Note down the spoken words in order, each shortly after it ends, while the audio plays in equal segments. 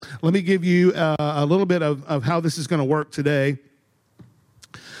let me give you a little bit of how this is going to work today.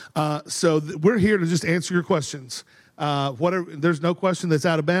 We're here to just answer your questions. There's no question that's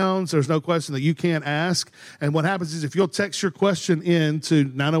out of bounds. There's no question that you can't ask. And what happens is if you'll text your question in to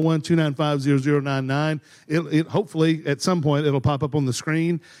 901-295-0099, it hopefully at some point it'll pop up on the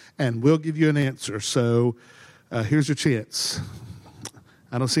screen and we'll give you an answer. So here's your chance.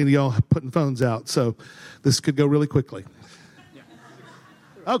 I don't see any of y'all putting phones out, so this could go really quickly.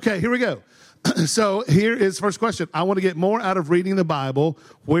 Okay, here we go. So here is the first question. I want to get more out of reading the Bible.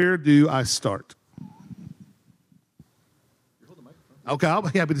 Where do I start? Okay, I'll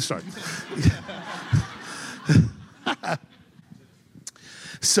be happy to start.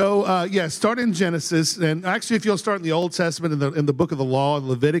 Start in Genesis. And actually, if you'll start in the Old Testament, in the book of the law, in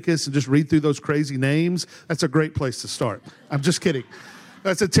Leviticus, and just read through those crazy names, that's a great place to start. I'm just kidding.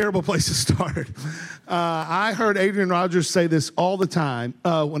 That's a terrible place to start. I heard Adrian Rogers say this all the time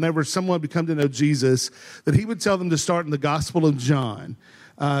whenever someone would come to know Jesus, that he would tell them to start in the Gospel of John.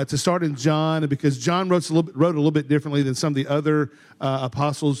 To start in John, because John wrote a little bit differently than some of the other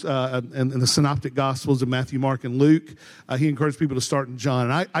apostles in the synoptic Gospels of Matthew, Mark, and Luke. He encouraged people to start in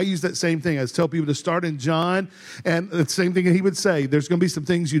John. And I use that same thing. I tell people to start in John, and the same thing he would say. There's going to be some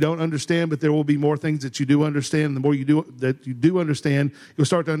things you don't understand, but there will be more things that you do understand. And the more you do understand, you'll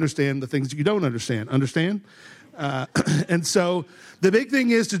start to understand the things that you don't understand. Understand? And so the big thing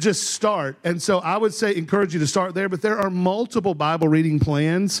is to just start. And so I would say encourage you to start there, but there are multiple Bible reading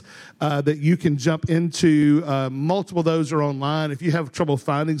plans that you can jump into. Multiple of those are online. If you have trouble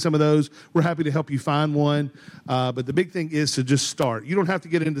finding some of those, we're happy to help you find one. But the big thing is to just start. You don't have to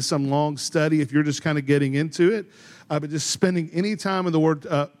get into some long study if you're just kind of getting into it. But just spending any time in the Word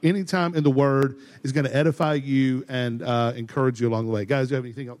is going to edify you and encourage you along the way. Guys, do you have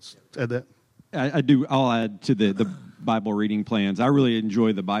anything else to add to that? I do. I'll add to the Bible reading plans. I really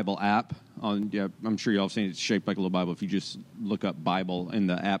enjoy the Bible app. I'm sure y'all have seen it. It's shaped like a little Bible. If you just look up Bible in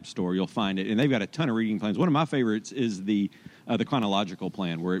the App Store, you'll find it. And they've got a ton of reading plans. One of my favorites is the chronological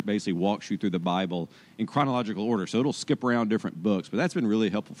plan, where it basically walks you through the Bible in chronological order. So it'll skip around different books. But that's been really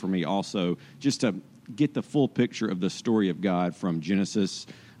helpful for me also, just to get the full picture of the story of God from Genesis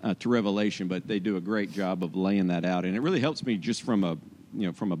to Revelation. But they do a great job of laying that out. And it really helps me just from a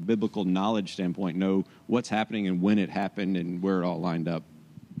biblical knowledge standpoint, know what's happening and when it happened and where it all lined up.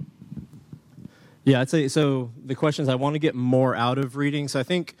 Yeah, I'd say, so the question is, I want to get more out of reading. So I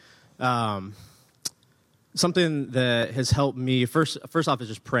think something that has helped me, first off, is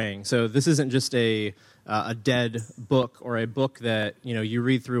just praying. So this isn't just a dead book or a book that, you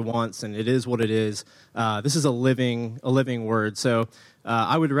read through once and it is what it is. This is a living word. So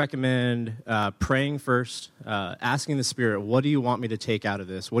I would recommend praying first, asking the Spirit, what do you want me to take out of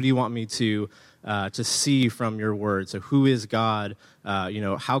this? What do you want me to see from your word? So who is God?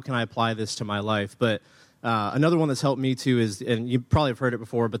 How can I apply this to my life? But another one that's helped me too is, and you probably have heard it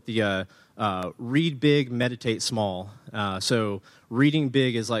before, but the read big, meditate small. So reading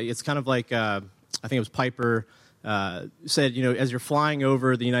big is like, it's kind of like, I think it was Piper said, as you're flying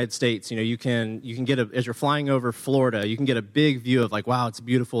over the United States, you can get as you're flying over Florida, you can get a big view of like, wow, it's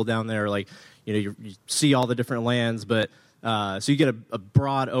beautiful down there. Like, you see all the different lands, but so you get a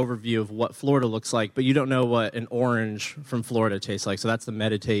broad overview of what Florida looks like, but you don't know what an orange from Florida tastes like. So that's the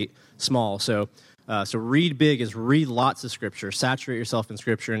meditate small. So read big is read lots of Scripture, saturate yourself in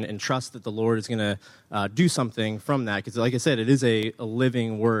Scripture, and trust that the Lord is going to do something from that. Because like I said, it is a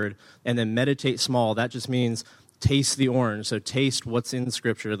living word. And then meditate small, that just means taste the orange. So taste what's in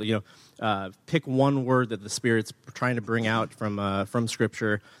Scripture. Pick one word that the Spirit's trying to bring out from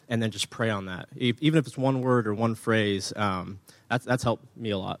Scripture, and then just pray on that. Even if it's one word or one phrase, that's helped me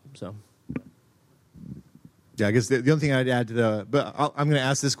a lot. So. Yeah, I guess the only thing I'd add to I'm going to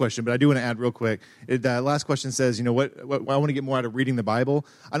ask this question, but I do want to add real quick. The last question says, what I want to get more out of reading the Bible.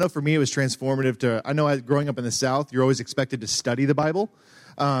 I know for me it was transformative I know growing up in the South, you're always expected to study the Bible.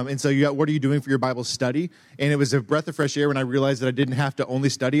 And so what are you doing for your Bible study? And it was a breath of fresh air when I realized that I didn't have to only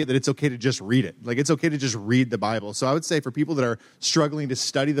study it, that it's okay to just read it. Like, it's okay to just read the Bible. So I would say for people that are struggling to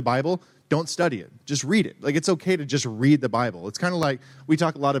study the Bible, don't study it. Just read it. Like, it's okay to just read the Bible. It's kind of like, we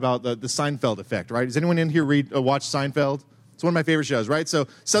talk a lot about the Seinfeld effect, right? Does anyone in here watch Seinfeld? It's one of my favorite shows, right? So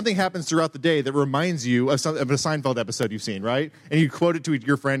something happens throughout the day that reminds you of a Seinfeld episode you've seen, right? And you quote it to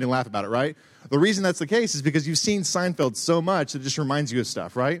your friend and laugh about it, right? The reason that's the case is because you've seen Seinfeld so much that it just reminds you of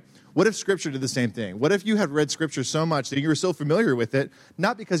stuff, right? What if Scripture did the same thing? What if you had read Scripture so much that you were so familiar with it,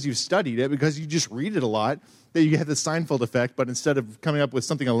 not because you've studied it, because you just read it a lot, that you get the Seinfeld effect, but instead of coming up with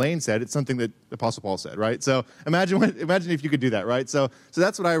something Elaine said, it's something that the Apostle Paul said, right? So imagine if you could do that, right? So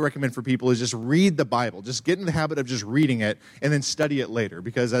that's what I recommend for people is just read the Bible. Just get in the habit of just reading it and then study it later.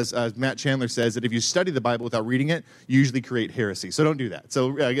 Because as Matt Chandler says, that if you study the Bible without reading it, you usually create heresy. So don't do that.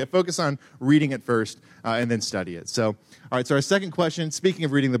 So focus on reading it first and then study it. So, all right, so our second question, speaking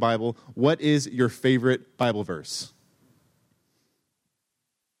of reading the Bible, what is your favorite Bible verse?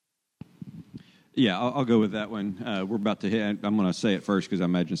 Yeah, I'll go with that one. We're about to hit. I'm going to say it first because I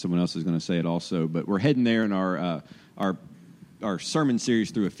imagine someone else is going to say it also. But we're heading there in our sermon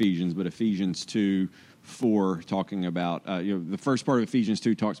series through Ephesians. But Ephesians 2:4, talking about the first part of Ephesians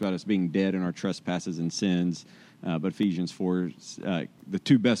 2 talks about us being dead in our trespasses and sins. But Ephesians 4, the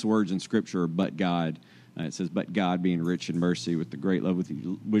two best words in Scripture are "but God." It says, "But God, being rich in mercy, with the great love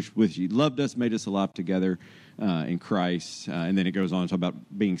which He loved us, made us alive together in Christ." And then it goes on to talk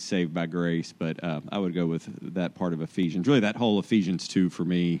about being saved by grace. But I would go with that part of Ephesians. Really, that whole Ephesians 2 for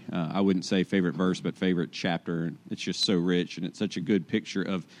me, I wouldn't say favorite verse, but favorite chapter. It's just so rich, and it's such a good picture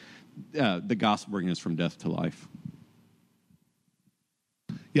of the gospel bringing us from death to life.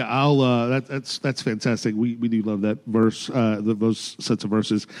 Yeah, that's fantastic. We do love that verse, those sets of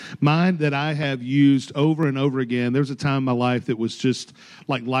verses. Mine that I have used over and over again. There was a time in my life that was just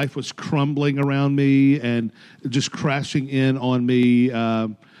like life was crumbling around me and just crashing in on me.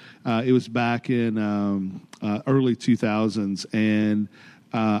 It was back in early 2000s, and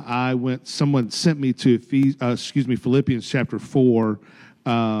someone sent me to Philippians chapter 4,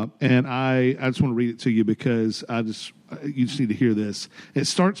 and I just want to read it to you because you just need to hear this. It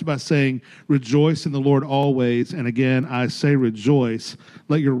starts by saying, "Rejoice in the Lord always, and again I say rejoice.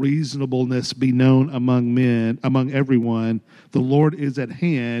 Let your reasonableness be known among men, among everyone. The Lord is at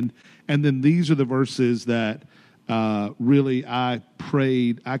hand." And then these are the verses that really I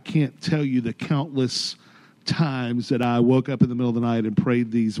prayed. I can't tell you the countless times that I woke up in the middle of the night and prayed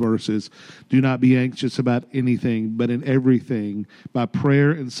these verses. "Do not be anxious about anything, but in everything, by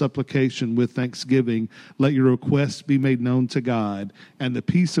prayer and supplication with thanksgiving, let your requests be made known to God, and the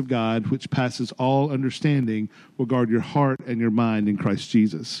peace of God, which passes all understanding, will guard your heart and your mind in Christ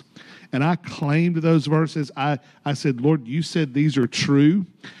Jesus." And I claimed those verses. I said, "Lord, you said these are true,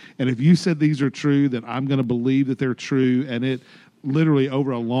 and if you said these are true, then I'm going to believe that they're true." And it literally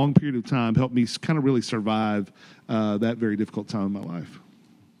over a long period of time helped me kind of really survive that very difficult time in my life.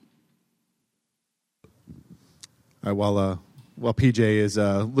 All right, while PJ is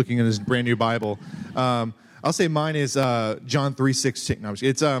looking at his brand new Bible, I'll say mine is John 3:16. No,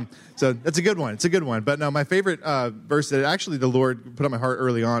 so that's a good one. It's a good one. But no, my favorite verse that actually the Lord put on my heart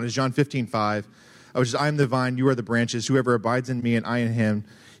early on is John 15:5, which is, "I am the vine, you are the branches. Whoever abides in me and I in him,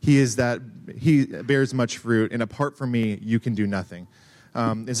 he bears much fruit, and apart from me, you can do nothing."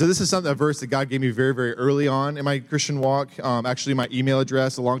 And so this is a verse that God gave me very, very early on in my Christian walk. Actually, my email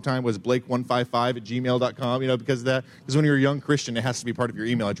address a long time was blake155@gmail.com, because when you're a young Christian, it has to be part of your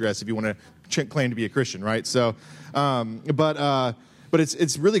email address if you want to claim to be a Christian, right? So, but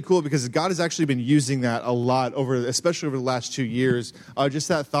it's really cool because God has actually been using that a lot especially over the last 2 years, just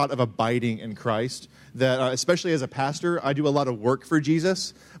that thought of abiding in Christ. That especially as a pastor, I do a lot of work for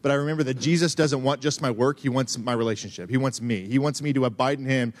Jesus, but I remember that Jesus doesn't want just my work. He wants my relationship. He wants me. He wants me to abide in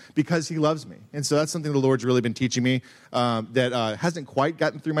him because he loves me. And so that's something the Lord's really been teaching me that hasn't quite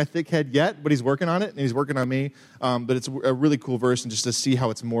gotten through my thick head yet, but he's working on it, and he's working on me. But it's a really cool verse, and just to see how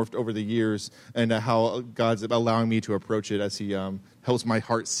it's morphed over the years and how God's allowing me to approach it as he helps my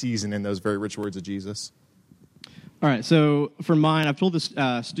heart season in those very rich words of Jesus. All right, so for mine, I've told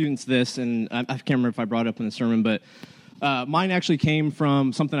the students this, and I can't remember if I brought it up in the sermon, but mine actually came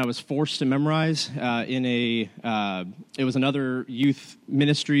from something I was forced to memorize it was another youth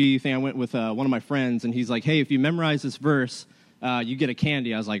ministry thing. I went with one of my friends, and he's like, "Hey, if you memorize this verse, you get a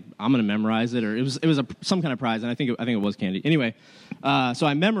candy." I was like, "I'm going to memorize it," or it was some kind of prize, and I think it was candy. Anyway, so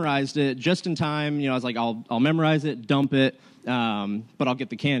I memorized it just in time. I was like, I'll memorize it, dump it, but I'll get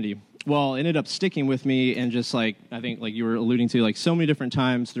the candy. Well, it ended up sticking with me, and just like I think like you were alluding to, like so many different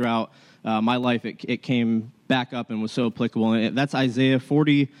times throughout my life, it came back up and was so applicable. And that's Isaiah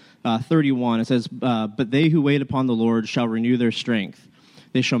 40:31. It says, "But they who wait upon the Lord shall renew their strength.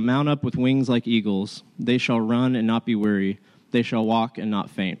 They shall mount up with wings like eagles. They shall run and not be weary. They shall walk and not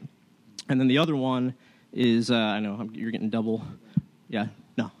faint." And then the other one is, I know you're getting double. Yeah,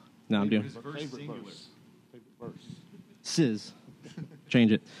 no, I'm doing favorite verse.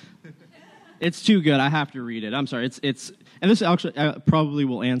 Change it. It's too good. I have to read it. I'm sorry. It's And this actually probably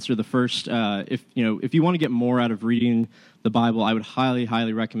will answer the first. If you want to get more out of reading the Bible, I would highly,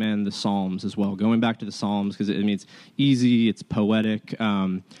 highly recommend the Psalms as well. Going back to the Psalms because it's easy, it's poetic,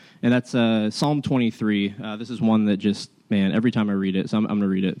 and that's Psalm 23. This is one that just every time I read it, so I'm going to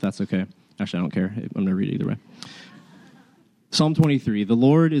read it. If that's okay. Actually, I don't care. I'm going to read it either way. Psalm 23. The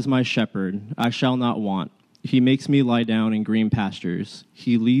Lord is my shepherd; I shall not want. He makes me lie down in green pastures.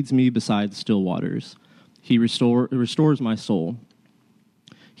 He leads me beside still waters. He restores my soul.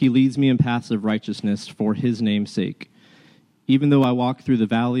 He leads me in paths of righteousness for his name's sake. Even though I walk through the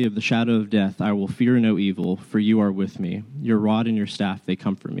valley of the shadow of death, I will fear no evil, for you are with me. Your rod and your staff, they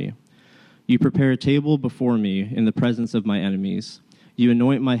comfort me. You prepare a table before me in the presence of my enemies. You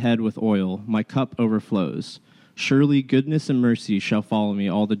anoint my head with oil. My cup overflows. Surely goodness and mercy shall follow me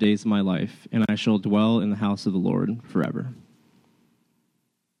all the days of my life, and I shall dwell in the house of the Lord forever.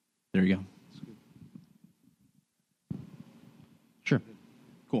 There you go. Sure.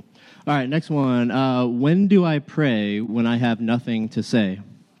 Cool. All right, next one. When do I pray when I have nothing to say?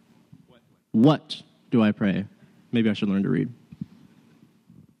 What do I pray? Maybe I should learn to read.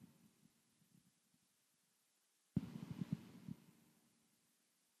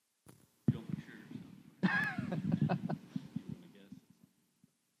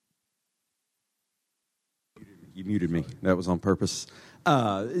 You muted me. That was on purpose.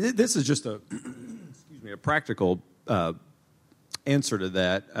 This is just a practical answer to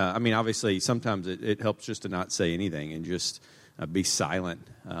that. Obviously, sometimes it helps just to not say anything and just be silent.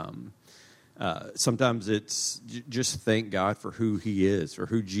 Sometimes it's just thank God for who he is, or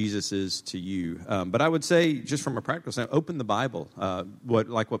who Jesus is to you. But I would say, just from a practical standpoint, open the Bible.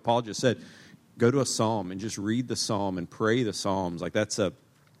 What Paul just said, go to a psalm and just read the psalm and pray the psalms. Like that's an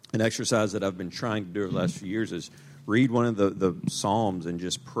exercise that I've been trying to do the last few years, is read one of the Psalms and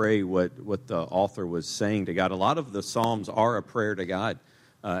just pray what the author was saying to God. A lot of the Psalms are a prayer to God.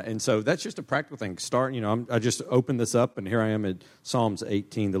 And so that's just a practical thing. I just opened this up, and here I am at Psalms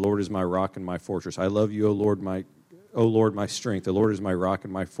 18. The Lord is my rock and my fortress. I love you, O Lord, my strength. The Lord is my rock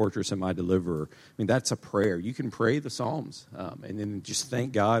and my fortress and my deliverer. That's a prayer. You can pray the Psalms and then just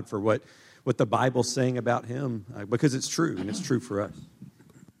thank God for what the Bible's saying about him, because it's true, and it's true for us.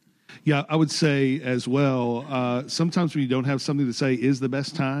 Yeah, I would say as well, sometimes when you don't have something to say is the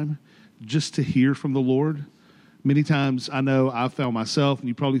best time just to hear from the Lord. Many times I know I've found myself, and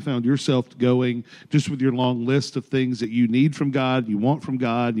you probably found yourself going just with your long list of things that you need from God, you want from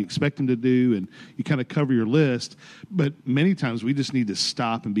God, you expect him to do, and you kind of cover your list. But many times we just need to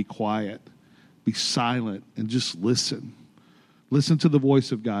stop and be quiet, be silent, and just listen. Listen to the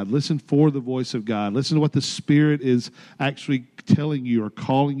voice of God. Listen for the voice of God. Listen to what the Spirit is actually telling you or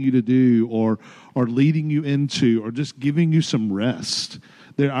calling you to do, or leading you into, or just giving you some rest.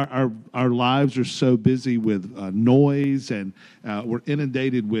 Our lives are so busy with noise, and we're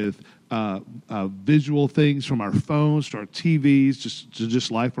inundated with visual things from our phones to our TVs,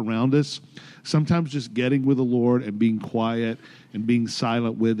 just life around us. Sometimes just getting with the Lord and being quiet and being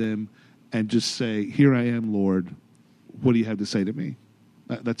silent with him and just say, here I am, Lord. What do you have to say to me?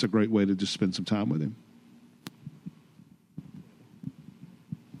 That's a great way to just spend some time with him.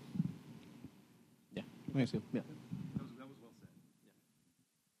 Yeah. Thanks. Yeah. That was well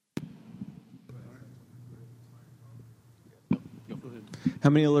said. How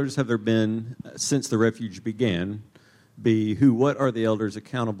many elders have there been since the refuge began? B, what are the elders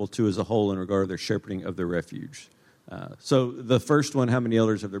accountable to as a whole in regard to their shepherding of the refuge? So the first one, how many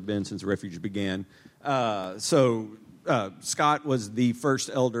elders have there been since the refuge began? Scott was the first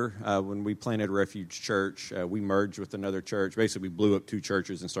elder when we planted Refuge Church. We merged with another church. Basically, we blew up two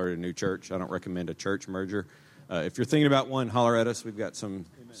churches and started a new church. I don't recommend a church merger. If you're thinking about one, holler at us. We've got some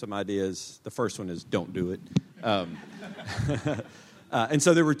ideas. The first one is don't do it. And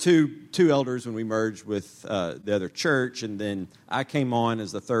so there were two elders when we merged with the other church, and then I came on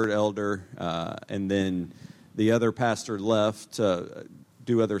as the third elder, and then the other pastor left to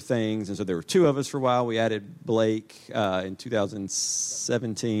do other things, and so there were two of us for a while. We added Blake in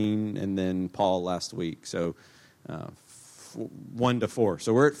 2017, and then Paul last week. So 1 to 4.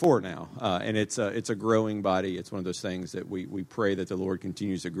 So we're at 4 now, and it's a growing body. It's one of those things that we pray that the Lord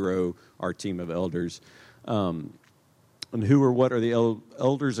continues to grow our team of elders. And what are the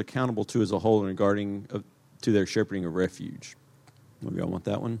elders accountable to as a whole in regarding to their shepherding of refuge? Maybe y'all want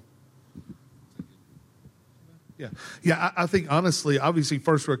that one? Yeah. I think honestly, obviously,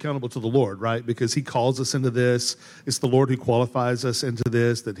 first we're accountable to the Lord, right? Because He calls us into this. It's the Lord who qualifies us into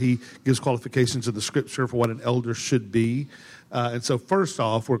this. That He gives qualifications in the Scripture for what an elder should be. And so, first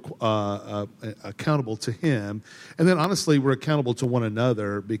off, we're accountable to Him, and then honestly, we're accountable to one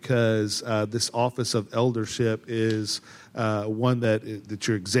another because this office of eldership is one that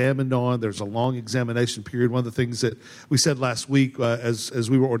you're examined on. There's a long examination period. One of the things that we said last week as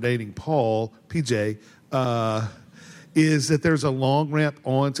we were ordaining Paul, PJ, is that there's a long ramp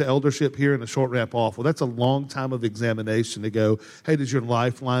on to eldership here and a short ramp off. Well, that's a long time of examination to go, hey, does your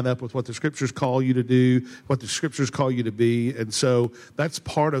life line up with what the Scriptures call you to do, what the Scriptures call you to be? And so that's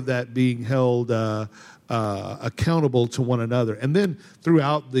part of that being held accountable to one another. And then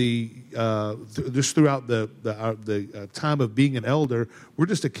throughout the time of being an elder, we're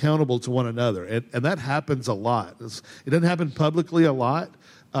just accountable to one another. And that happens a lot. It doesn't happen publicly a lot.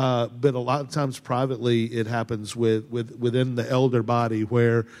 But a lot of times privately, it happens within the elder body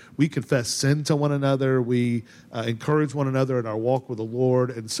where we confess sin to one another, we encourage one another in our walk with the Lord,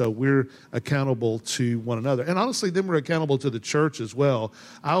 and so we're accountable to one another. And honestly, then we're accountable to the church as well.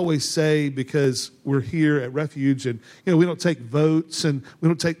 I always say, because we're here at Refuge, and we don't take votes, and we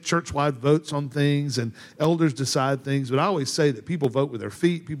don't take church-wide votes on things, and elders decide things, but I always say that people vote with their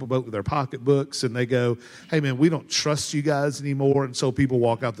feet, people vote with their pocketbooks, and they go, hey man, we don't trust you guys anymore, and so people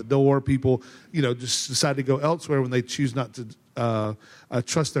walk out the door. People, just decide to go elsewhere when they choose not to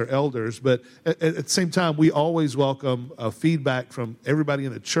trust their elders. But at the same time, we always welcome feedback from everybody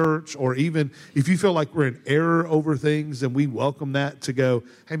in the church, or even if you feel like we're in error over things, then we welcome that to go,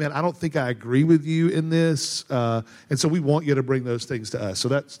 hey man, I don't think I agree with you in this. And so we want you to bring those things to us. So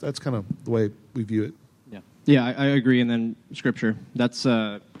that's kind of the way we view it. Yeah, I agree. And then Scripture. That's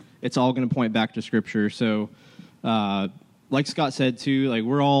it's all going to point back to Scripture. So like Scott said too, like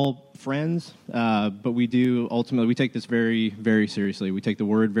we're all friends, but we take this very, very seriously. We take the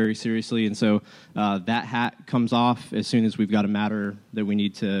word very seriously, and so that hat comes off as soon as we've got a matter that we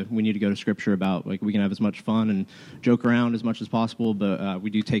need to go to Scripture about. Like we can have as much fun and joke around as much as possible, but we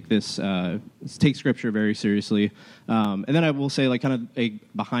do take take Scripture very seriously. And then I will say, like kind of a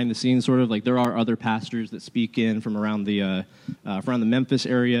behind the scenes sort of, like there are other pastors that speak in from around the Memphis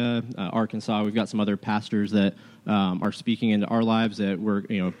area, Arkansas. We've got some other pastors that are speaking into our lives that we're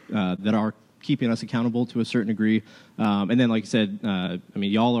that are keeping us accountable to a certain degree. And then, like I said,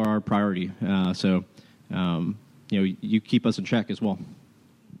 y'all are our priority. So you keep us in check as well.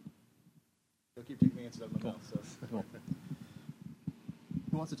 You'll keep taking answers out of my mouth. So. Cool.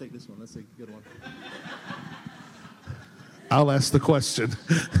 Who wants to take this one? That's a good one. I'll ask the question.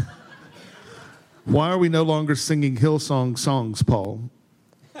 Why are we no longer singing Hillsong songs, Paul?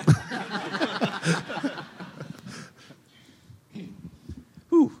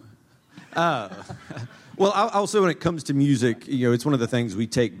 Well, I'll say when it comes to music, it's one of the things we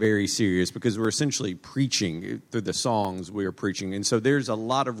take very serious because we're essentially preaching through the songs we are preaching. And so there's a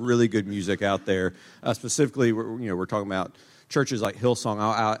lot of really good music out there. Specifically, we're talking about churches like Hillsong.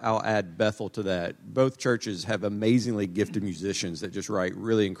 I'll add Bethel to that. Both churches have amazingly gifted musicians that just write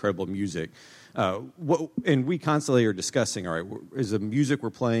really incredible music. And we constantly are discussing, all right, is the music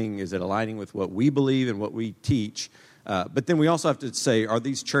we're playing, is it aligning with what we believe and what we teach? But then we also have to say, are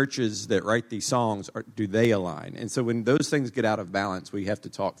these churches that write these songs, do they align? And so when those things get out of balance, we have to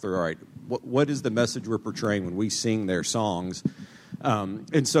talk through, all right, what is the message we're portraying when we sing their songs?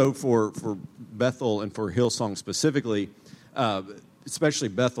 And so for Bethel and for Hillsong specifically, especially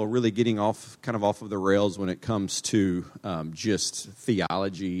Bethel, really getting off of the rails when it comes to just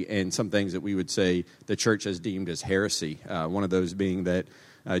theology and some things that we would say the church has deemed as heresy. One of those being that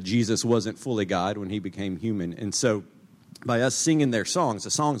Jesus wasn't fully God when he became human. And so by us singing their songs, the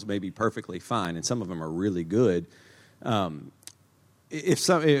songs may be perfectly fine, and some of them are really good. A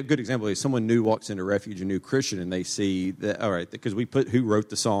good example is someone new walks into Refuge, a new Christian, and they see that, all right, because we put who wrote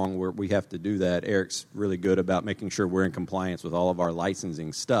the song where we have to do that. Eric's really good about making sure we're in compliance with all of our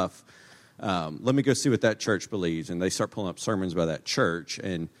licensing stuff. Let me go see what that church believes. And they start pulling up sermons by that church,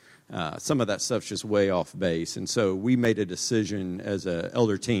 and some of that stuff's just way off base. And so we made a decision as an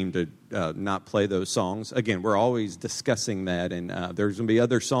elder team to not play those songs. Again, we're always discussing that, and there's going to be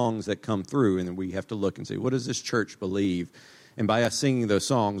other songs that come through, and then we have to look and say, what does this church believe? And by us singing those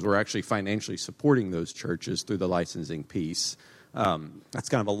songs, we're actually financially supporting those churches through the licensing piece. That's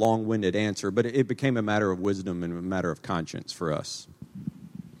kind of a long-winded answer, but it became a matter of wisdom and a matter of conscience for us.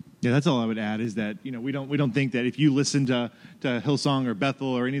 Yeah, that's all I would add is that, we don't think that if you listen to Hillsong or Bethel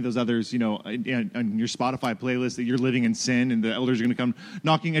or any of those others, on your Spotify playlist that you're living in sin and the elders are going to come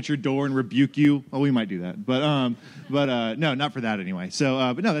knocking at your door and rebuke you. Well, we might do that, but no, not for that anyway.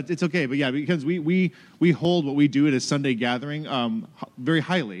 So, but no, it's okay. But yeah, because we hold what we do at a Sunday gathering very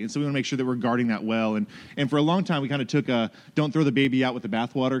highly, and so we want to make sure that we're guarding that well. And for a long time, we kind of took a don't throw the baby out with the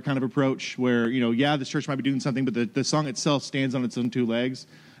bathwater kind of approach, where this church might be doing something, but the song itself stands on its own two legs.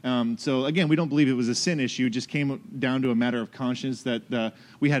 So again, we don't believe it was a sin issue. It just came down to a matter of conscience that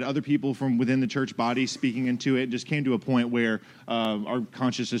we had other people from within the church body speaking into it. It just came to a point where our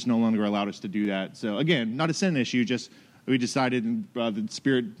conscience just no longer allowed us to do that. So again, not a sin issue, just we decided, and the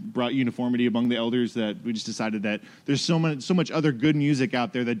Spirit brought uniformity among the elders, that we just decided that there's so much other good music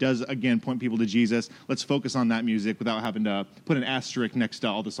out there that does, again, point people to Jesus. Let's focus on that music without having to put an asterisk next to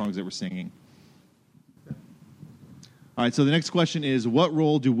all the songs that we're singing. All right, so the next question is, what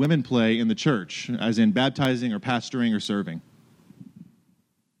role do women play in the church, as in baptizing or pastoring or serving?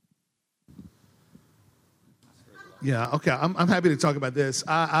 Yeah, okay, I'm happy to talk about this.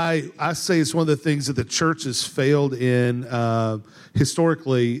 I say it's one of the things that the church has failed in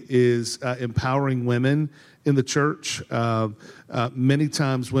historically is empowering women in the church. Many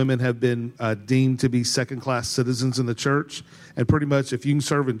times women have been deemed to be second-class citizens in the church. And pretty much if you can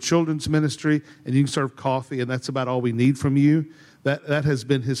serve in children's ministry and you can serve coffee and that's about all we need from you, that has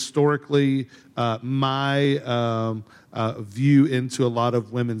been historically my view into a lot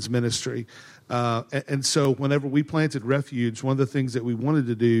of women's ministry. And so whenever we planted Refuge, one of the things that we wanted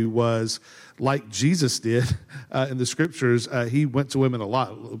to do was, like Jesus did in the scriptures, he went to women a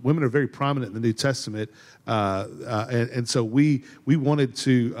lot. Women are very prominent in the New Testament. And so we wanted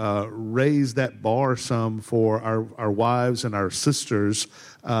to raise that bar some for our wives and our sisters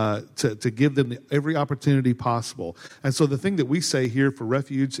to give them every opportunity possible. And so the thing that we say here for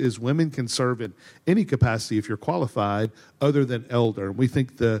Refuge is women can serve in any capacity if you're qualified other than elder. And we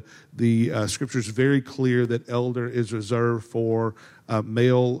think the scripture is very clear that elder is reserved for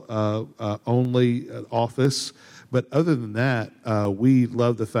male only office. But other than that, we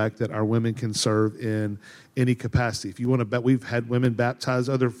love the fact that our women can serve in any capacity. If you want to bet, we've had women baptize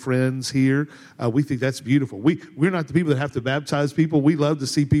other friends here. We think that's beautiful. We're not the people that have to baptize people. We love to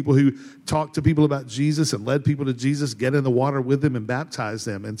see people who talk to people about Jesus and led people to Jesus, get in the water with them and baptize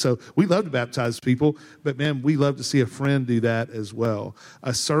them. And so we love to baptize people, but man, we love to see a friend do that as well.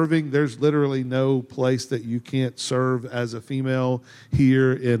 Serving, there's literally no place that you can't serve as a female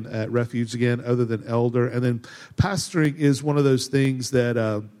here at Refuge again, other than elder. And then pastoring is one of those things that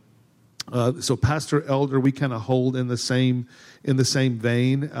so pastor, elder, we kind of hold in the same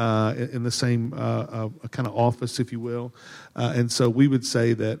vein, in the same kind of office, if you will. And so we would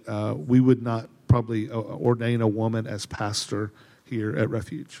say that we would not probably ordain a woman as pastor here at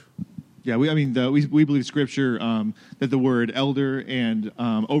Refuge. Yeah, we believe Scripture that the word elder and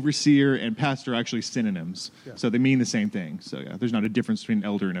overseer and pastor are actually synonyms. Yeah. So they mean the same thing. So yeah, there's not a difference between an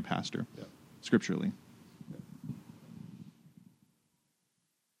elder and a pastor, scripturally.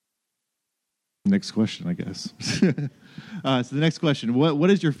 Next question, I guess. So the next question,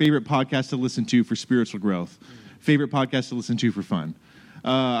 what is your favorite podcast to listen to for spiritual growth? Favorite podcast to listen to for fun?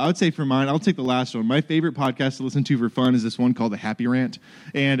 I would say for mine, I'll take the last one. My favorite podcast to listen to for fun is this one called The Happy Rant.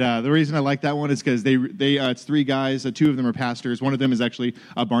 And the reason I like that one is because it's three guys. Two of them are pastors. One of them is actually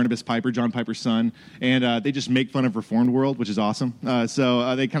Barnabas Piper, John Piper's son. And they just make fun of Reformed world, which is awesome.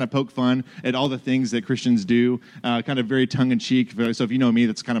 So they kind of poke fun at all the things that Christians do, kind of very tongue-in-cheek. So if you know me,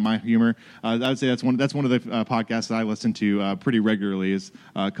 that's kind of my humor. I would say that's one of the podcasts that I listen to pretty regularly is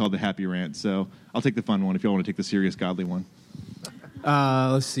called The Happy Rant. So I'll take the fun one if you want to take the serious, godly one.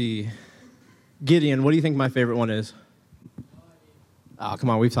 Let's see. Gideon, what do you think my favorite one is? Oh,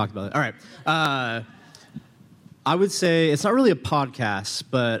 come on, we've talked about it. All right. I would say it's not really a podcast,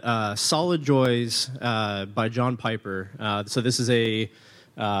 but Solid Joys by John Piper. So this is a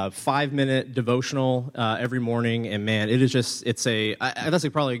 5-minute devotional every morning, and man, that's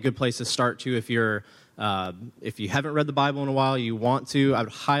probably a good place to start too if you haven't read the Bible in a while, you want to. I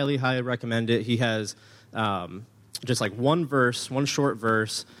would highly, highly recommend it. He has just like one short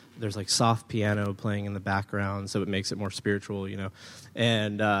verse. There's like soft piano playing in the background, so it makes it more spiritual,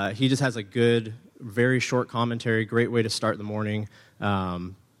 And he just has a good, very short commentary, great way to start the morning.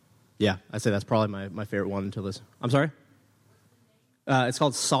 I'd say that's probably my favorite one to listen. I'm sorry? It's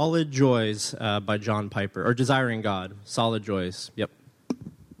called Solid Joys by John Piper, or Desiring God. Solid Joys. Yep.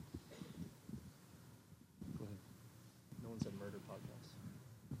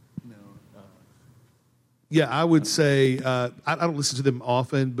 Yeah, I would say I don't listen to them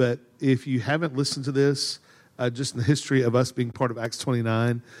often, but if you haven't listened to this, just in the history of us being part of Acts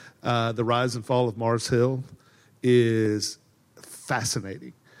 29, the rise and fall of Mars Hill is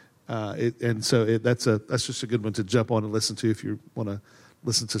fascinating. That's just a good one to jump on and listen to if you want to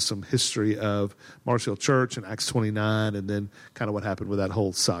listen to some history of Mars Hill Church and Acts 29, and then kind of what happened with that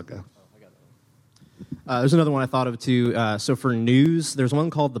whole saga. There's another one I thought of too. So for news, there's one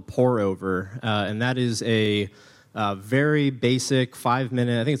called The Pour Over, and that is a very basic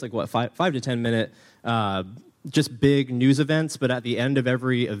 5-minute, I think it's like 5 to 10 minute, just big news events. But at the end of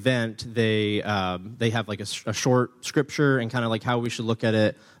every event, they have like a short scripture and kind of like how we should look at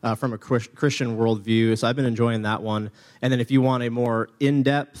it from a Christian worldview. So I've been enjoying that one. And then if you want a more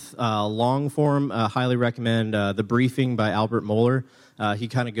in-depth, long form, highly recommend The Briefing by Albert Mohler. He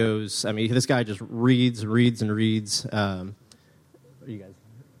kind of goes, this guy just reads and reads. You guys?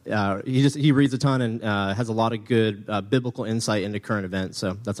 He reads a ton and has a lot of good biblical insight into current events.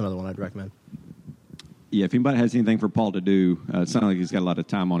 So that's another one I'd recommend. Yeah, if anybody has anything for Paul to do, it sounds like he's got a lot of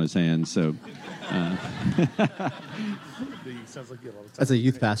time on his hands. So, as a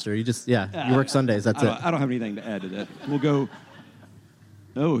youth pastor, you work Sundays. That's it. I don't have anything to add to that. We'll go.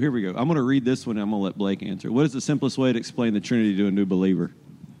 Oh, here we go. I'm going to read this one, and I'm going to let Blake answer. What is the simplest way to explain the Trinity to a new believer?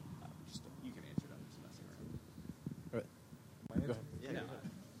 You can answer that. I'm just messing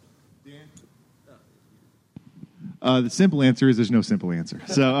around. The simple answer is there's no simple answer.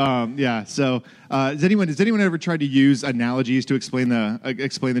 So, has anyone ever tried to use analogies to explain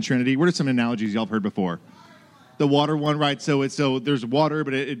the Trinity? What are some analogies y'all have heard before? The water one, right? So there's water,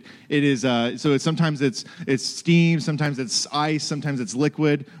 but sometimes it's steam, sometimes it's ice, sometimes it's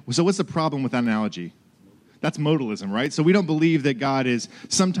liquid. So what's the problem with that analogy? That's modalism, right? So we don't believe that God is,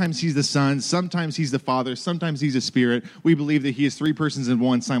 sometimes he's the Son, sometimes he's the Father, sometimes he's a Spirit. We believe that he is three persons in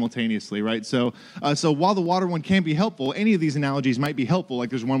one simultaneously, right? So while the water one can be helpful, any of these analogies might be helpful. Like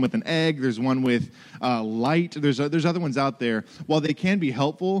there's one with an egg, there's one with light, there's other ones out there. While they can be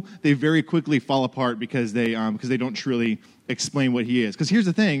helpful, they very quickly fall apart because they don't truly explain what he is. Because here's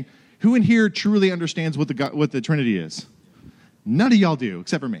the thing, who in here truly understands what the Trinity is? None of y'all do,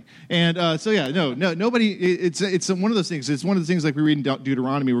 except for me. And nobody. It's one of those things. It's one of the things like we read in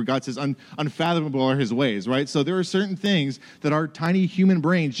Deuteronomy where God says, "Unfathomable are His ways." Right. So there are certain things that our tiny human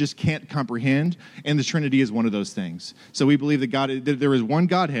brains just can't comprehend, and the Trinity is one of those things. So we believe that there is one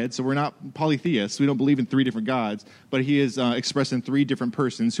Godhead. So we're not polytheists. We don't believe in three different gods, but He is expressed in three different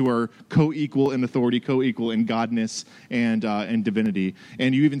persons who are co-equal in authority, co-equal in godness and divinity.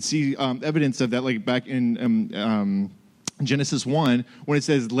 And you even see evidence of that, like back in Genesis 1, when it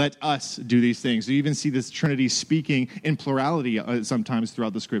says, "Let us do these things." So you even see this Trinity speaking in plurality sometimes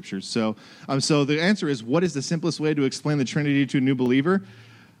throughout the Scriptures. So the answer is, what is the simplest way to explain the Trinity to a new believer?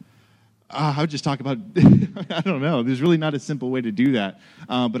 I would just talk about, I don't know. There's really not a simple way to do that.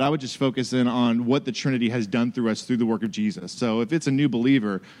 But I would just focus in on what the Trinity has done through us through the work of Jesus. So if it's a new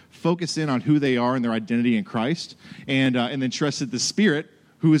believer, focus in on who they are and their identity in Christ, and then trust that the Spirit,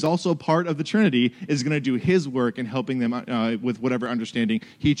 who is also part of the Trinity, is going to do his work in helping them with whatever understanding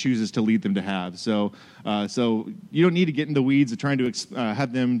he chooses to lead them to have. So you don't need to get in the weeds of trying to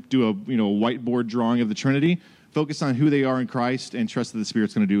have them do a whiteboard drawing of the Trinity. Focus on who they are in Christ and trust that the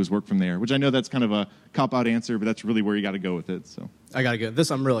Spirit's going to do his work from there, which I know that's kind of a cop-out answer, but that's really where you got to go with it. So I got to go.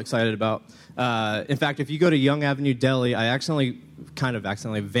 This I'm real excited about. In fact, if you go to Young Avenue Deli, I accidentally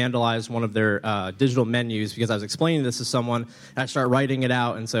vandalized one of their digital menus because I was explaining this to someone, and I start writing it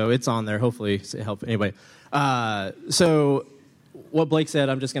out, and so it's on there. Hopefully it helps. Anyway, so what Blake said,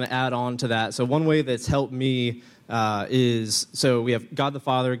 I'm just going to add on to that. So one way that's helped me is, so we have God the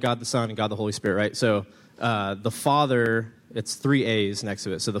Father, God the Son, and God the Holy Spirit, right? So the Father, it's 3 A's next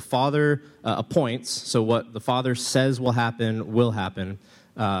to it. So the Father appoints, so what the Father says will happen.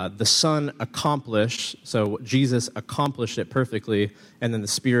 The Son accomplished, so Jesus accomplished it perfectly, and then the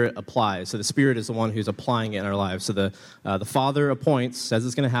Spirit applies. So the Spirit is the one who's applying it in our lives. So the Father appoints, says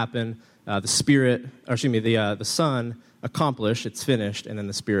it's going to happen. The Son accomplished, it's finished, and then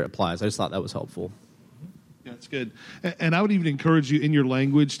the Spirit applies. I just thought that was helpful. Yeah, that's good. And I would even encourage you in your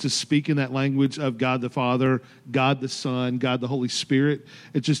language to speak in that language of God the Father, God the Son, God the Holy Spirit.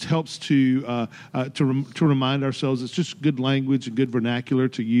 It just helps to remind ourselves. It's just good language and good vernacular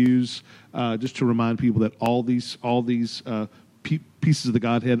to use, just to remind people that all these pieces of the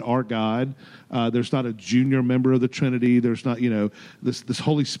Godhead are God. There's not a junior member of the Trinity. There's not, this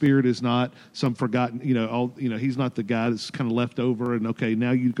Holy Spirit is not some forgotten, he's not the guy that's kind of left over and, okay, now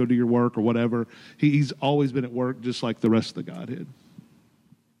you go do your work or whatever. He's always been at work just like the rest of the Godhead.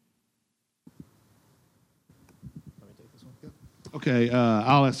 Okay,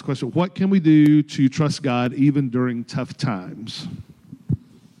 I'll ask the question. What can we do to trust God even during tough times?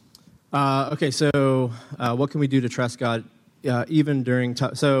 Okay, so what can we do to trust God even during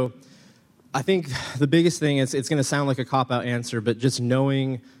so I think the biggest thing is it's going to sound like a cop-out answer, but just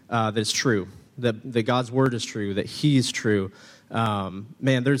knowing that it's true, that God's word is true, that He's true. Man,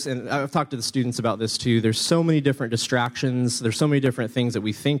 and I've talked to the students about this too. There's so many different distractions. There's so many different things that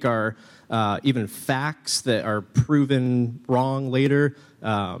we think are even facts that are proven wrong later.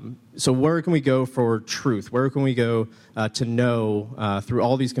 So where can we go for truth? Where can we go to know through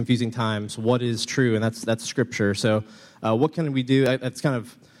all these confusing times what is true? And that's Scripture. So what can we do?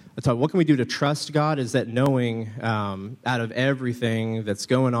 What can we do to trust God? Is that knowing out of everything that's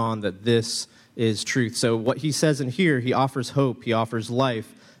going on that this is truth. So what he says in here, he offers hope, he offers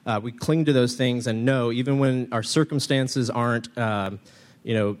life. We cling to those things and know, even when our circumstances aren't,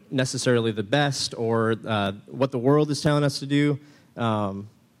 necessarily the best or what the world is telling us to do.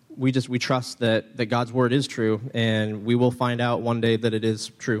 We trust that God's word is true, and we will find out one day that it is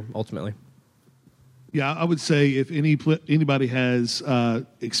true ultimately. Yeah, I would say if anybody has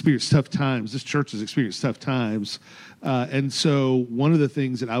experienced tough times, this church has experienced tough times. And so one of the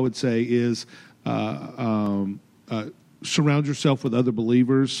things that I would say is surround yourself with other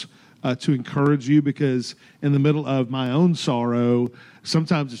believers to encourage you, because in the middle of my own sorrow,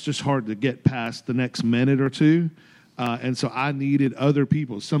 sometimes it's just hard to get past the next minute or two. And so I needed other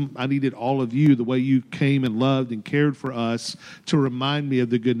people. I needed all of you, the way you came and loved and cared for us, to remind me of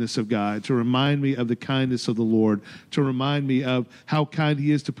the goodness of God, to remind me of the kindness of the Lord, to remind me of how kind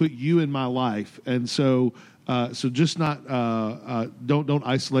He is to put you in my life. And so just not don't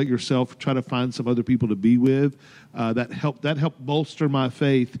isolate yourself. Try to find some other people to be with. That helped bolster my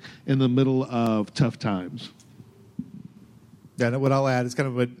faith in the middle of tough times. Yeah, and what I'll add is kind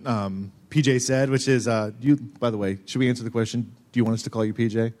of what PJ said, which is, by the way, should we answer the question? Do you want us to call you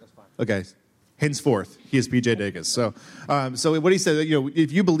PJ? That's fine. Okay. Henceforth, he is PJ Dacus. So what he said,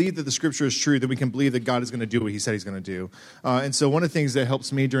 if you believe that the Scripture is true, then we can believe that God is going to do what He said He's going to do. And so one of the things that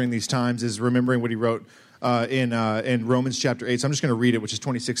helps me during these times is remembering what he wrote in Romans chapter 8. So I'm just going to read it, which is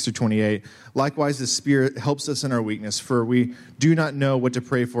 26 through 28. Likewise, the Spirit helps us in our weakness, for we do not know what to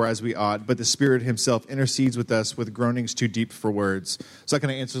pray for as we ought, but the Spirit Himself intercedes with us with groanings too deep for words. So that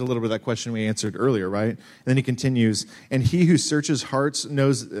kind of answers a little bit of that question we answered earlier, right? And then he continues, and He who searches hearts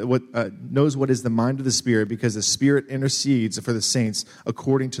knows what is the mind of the Spirit, because the Spirit intercedes for the saints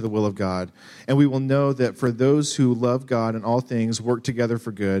according to the will of God. And we will know that for those who love God and all things work together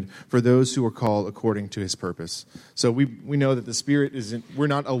for good, for those who are called according to His purpose. So we know that the Spirit we're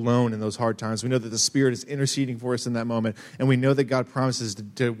not alone in those hard times. We know that the Spirit is interceding for us in that moment, and we know that God promises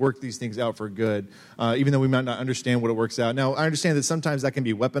to work these things out for good, even though we might not understand what it works out. Now, I understand that sometimes that can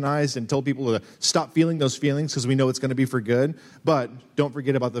be weaponized and tell people to stop feeling those feelings because we know it's going to be for good, but don't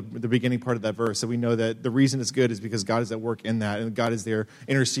forget about the beginning part of that verse, that we know that the reason it's good is because God is at work in that, and God is there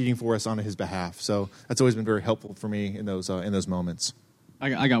interceding for us on His behalf. So that's always been very helpful for me in those moments.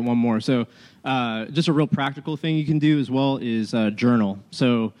 I got one more. So just a real practical thing you can do as well is journal.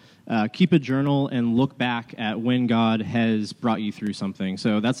 So keep a journal and look back at when God has brought you through something.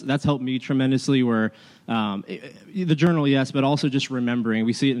 So that's helped me tremendously, where the journal, yes, but also just remembering.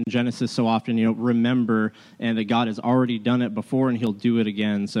 We see it in Genesis so often, remember, and that God has already done it before and He'll do it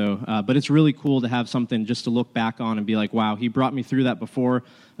again. So, but it's really cool to have something just to look back on and be like, wow, He brought me through that before.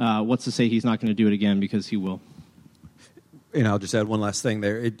 What's to say He's not going to do it again, because He will. And I'll just add one last thing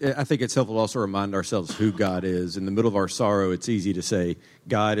there. I think it's helpful to also remind ourselves who God is. In the middle of our sorrow, it's easy to say,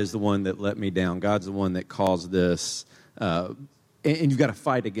 God is the one that let me down. God's the one that caused this. And you've got to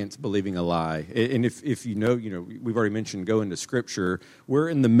fight against believing a lie. And if you know, we've already mentioned go into Scripture. We're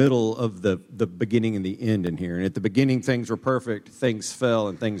in the middle of the beginning and the end in here. And at the beginning, things were perfect, things fell,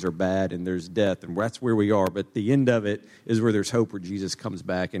 and things are bad, and there's death, and that's where we are. But the end of it is where there's hope, where Jesus comes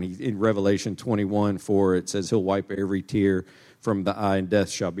back. And in Revelation 21:4, it says He'll wipe every tear from the eye, and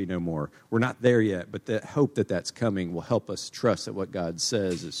death shall be no more. We're not there yet, but the hope that that's coming will help us trust that what God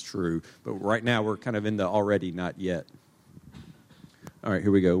says is true. But right now, we're kind of in the already not yet. All right,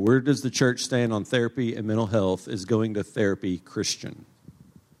 here we go. Where does the church stand on therapy and mental health? Is going to therapy Christian?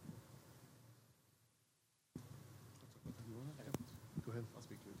 Go ahead. I'll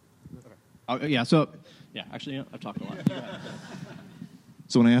speak to it. Actually, I've talked a lot.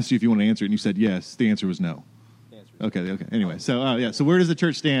 So when I asked you if you want to answer it and you said yes, the answer was no. Okay. Anyway, so where does the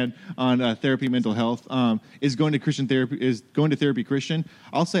church stand on therapy, mental health? Is going to therapy Christian?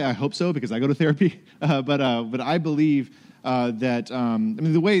 I'll say I hope so, because I go to therapy. But I believe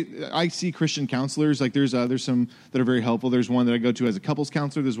the way I see Christian counselors, like there's some that are very helpful. There's one that I go to as a couples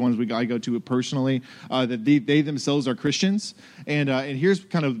counselor. There's ones I go to personally that they themselves are Christians. And here's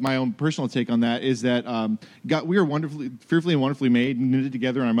kind of my own personal take on that is that we are fearfully and wonderfully made, knitted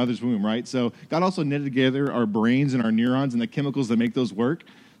together in our mother's womb, right? So God also knitted together our brains and our neurons and the chemicals that make those work.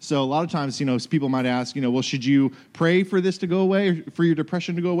 So a lot of times, people might ask, well, should you pray for this to go away, or for your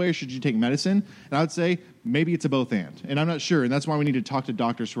depression to go away, or should you take medicine? And I would say maybe it's a both and I'm not sure, and that's why we need to talk to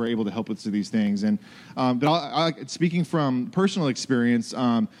doctors who are able to help us with these things. And speaking from personal experience,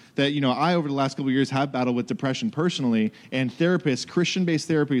 that I over the last couple of years have battled with depression personally, and therapists, Christian-based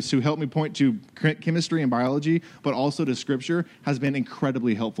therapists who help me point to chemistry and biology, but also to Scripture, has been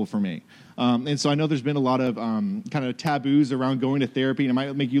incredibly helpful for me. And so I know there's been a lot of kind of taboos around going to therapy, and it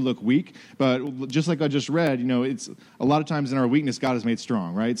might make you look weak, but just like I just read, it's a lot of times in our weakness, God is made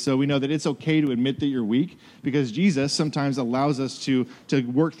strong, right? So we know that it's okay to admit that you're weak, because Jesus sometimes allows us to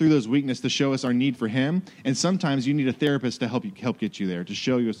work through those weaknesses to show us our need for Him, and sometimes you need a therapist to help get you there, to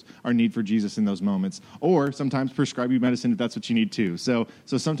show you our need for Jesus in those moments, or sometimes prescribe you medicine if that's what you need too. So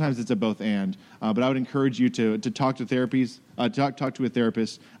sometimes it's a both and, but I would encourage you to talk to therapies. Talk to a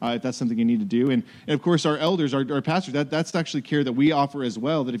therapist if that's something you need to do. And of course, our elders, our pastors, that's actually care that we offer as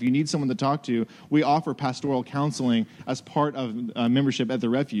well, that if you need someone to talk to, we offer pastoral counseling as part of membership at the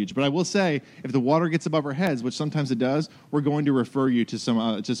Refuge. But I will say, if the water gets above our heads, which sometimes it does, we're going to refer you to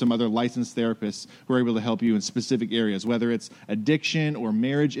some other licensed therapists who are able to help you in specific areas, whether it's addiction or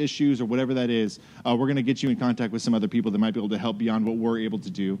marriage issues or whatever that is. We're going to get you in contact with some other people that might be able to help beyond what we're able to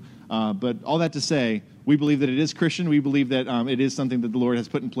do. But all that to say, we believe that it is Christian. We believe that it is something that the Lord has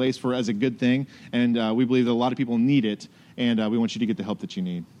put in place as a good thing, and we believe that a lot of people need it, and we want you to get the help that you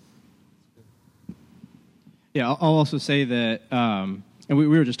need. Yeah, I'll also say that, and we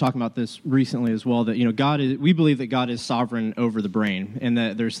were just talking about this recently as well, that we believe that God is sovereign over the brain, and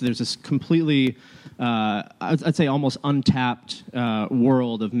that there's this completely, I'd say almost untapped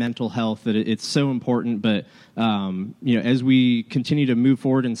world of mental health, that it's so important. But as we continue to move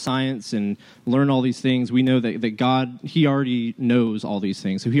forward in science and learn all these things, we know that God, He already knows all these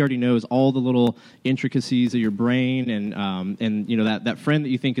things. So He already knows all the little intricacies of your brain, and that friend that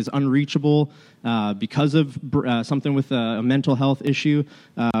you think is unreachable because of something with a mental health issue,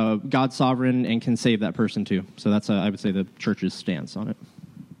 God's sovereign and can save that person too. So that's I would say the church's stance on it.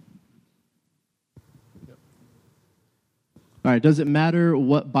 All right, does it matter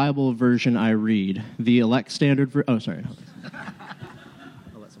what Bible version I read? The elect standard I'll let someone else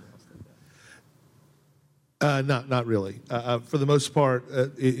take that. Not really. For the most part,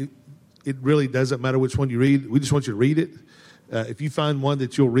 it really doesn't matter which one you read. We just want you to read it. If you find one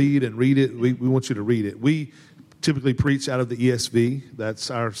that you'll read it, we want you to read it. We typically preach out of the ESV.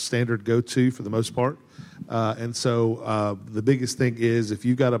 That's our standard go-to for the most part. And so the biggest thing is, if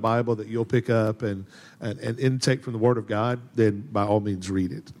you've got a Bible that you'll pick up and intake from the Word of God, then by all means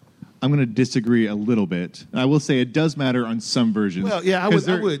read it. I'm going to disagree a little bit. I will say it does matter on some versions. Well, yeah, I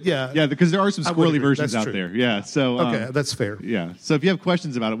would, yeah. Yeah, because there are some squirrely versions that's out true. there. Yeah, so okay, that's fair. Yeah, so if you have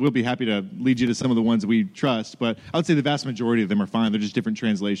questions about it, we'll be happy to lead you to some of the ones we trust. But I would say the vast majority of them are fine. They're just different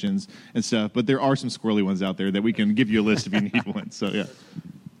translations and stuff. But there are some squirrely ones out there that we can give you a list if you need one. So yeah.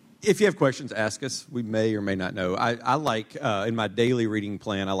 If you have questions, ask us. We may or may not know. I like, in my daily reading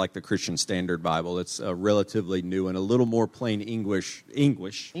plan, I like the Christian Standard Bible. It's relatively new and a little more plain English. I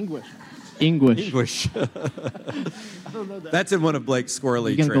don't know that. That's in one of Blake's squirrely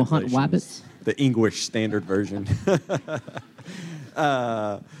You gonna translations. go hunt wabbits? The English Standard Version.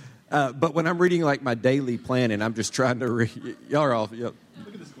 But when I'm reading like my daily plan and I'm just trying to read, y'all are all. Yep.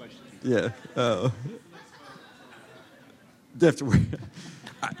 Look at this question. Yeah.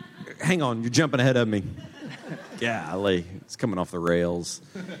 Hang on, you're jumping ahead of me. Golly, it's coming off the rails.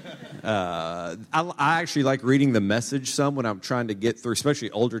 I actually like reading the Message some when I'm trying to get through, especially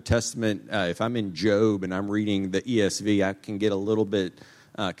Older Testament. If I'm in Job and I'm reading the ESV, I can get a little bit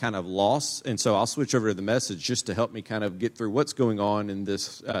kind of lost, and so I'll switch over to the Message just to help me kind of get through what's going on in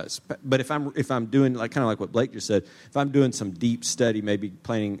this. But if I'm doing like kind of like what Blake just said, if I'm doing some deep study, maybe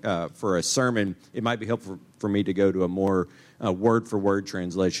planning for a sermon, it might be helpful for me to go to a more word-for-word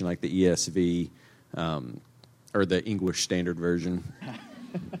translation like the ESV or the English Standard Version.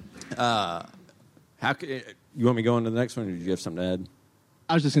 You want me to go on to the next one, or did you have something to add?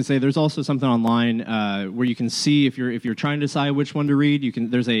 I was just going to say, there's also something online where you can see if you're trying to decide which one to read.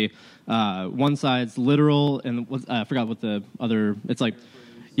 There's a one side's literal, and I forgot what the other. It's like,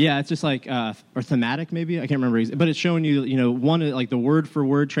 yeah, it's just like or thematic maybe. I can't remember, but it's showing you one like the word for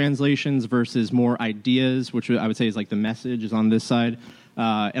word translations versus more ideas, which I would say is like the Message is on this side,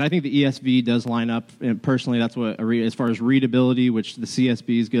 And I think the ESV does line up. And personally, that's what as far as readability, which the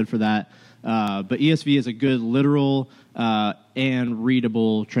CSB is good for that. But ESV is a good literal and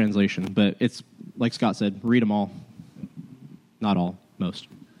readable translation. But it's, like Scott said, read them all. Not all, most.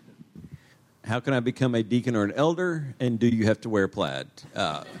 How can I become a deacon or an elder, and do you have to wear plaid?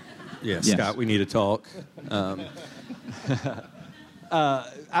 Yes, Scott, we need to talk.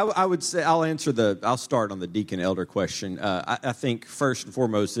 I would say I'll start on the deacon elder question. I think first and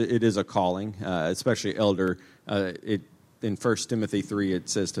foremost, it is a calling, especially elder. In 1 Timothy 3, it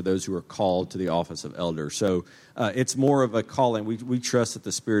says to those who are called to the office of elder. So it's more of a calling. We trust that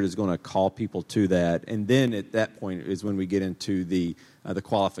the Spirit is going to call people to that. And then at that point is when we get into the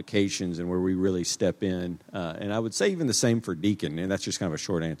qualifications and where we really step in. And I would say even the same for deacon. And that's just kind of a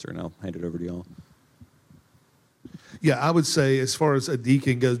short answer. And I'll hand it over to y'all. Yeah, I would say as far as a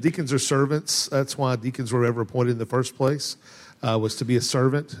deacon goes, deacons are servants. That's why deacons were ever appointed in the first place, was to be a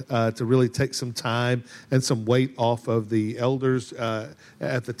servant, to really take some time and some weight off of the elders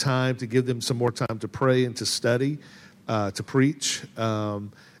at the time, to give them some more time to pray and to study, to preach.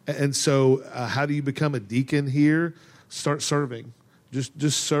 And so how do you become a deacon here? Start serving.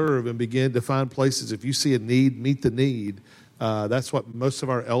 Just serve and begin to find places. If you see a need, meet the need. That's what most of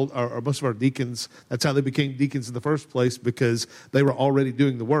our deacons, that's how they became deacons in the first place, because they were already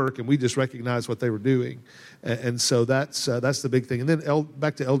doing the work and we just recognized what they were doing. And so that's the big thing. And then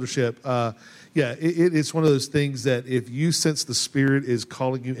back to eldership. It's one of those things that if you sense the Spirit is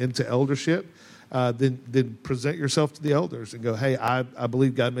calling you into eldership, then present yourself to the elders and go, hey, I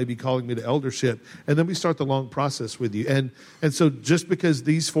believe God may be calling me to eldership. And then we start the long process with you. And so just because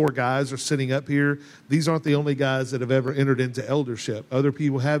these four guys are sitting up here, these aren't the only guys that have ever entered into eldership. Other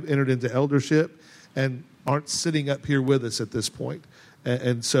people have entered into eldership and aren't sitting up here with us at this point.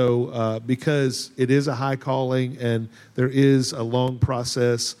 And so because it is a high calling and there is a long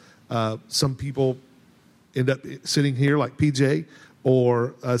process, some people end up sitting here like PJ,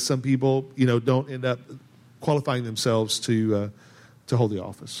 or some people, don't end up qualifying themselves to hold the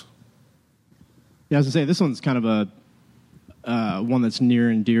office. Yeah, I was gonna say this one's kind of a one that's near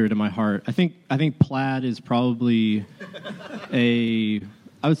and dear to my heart. I think plaid is probably I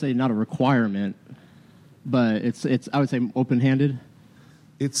would say not a requirement, but it's I would say open-handed.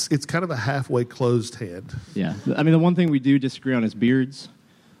 It's kind of a halfway closed hand. Yeah, I mean the one thing we do disagree on is beards.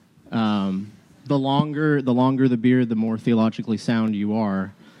 The longer the beard, the more theologically sound you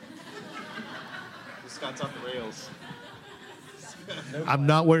are. Scott's off the rails. I'm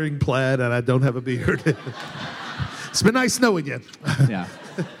not wearing plaid and I don't have a beard. It's been nice knowing you. Yeah.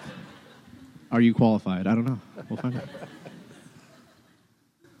 Are you qualified? I don't know. We'll find out.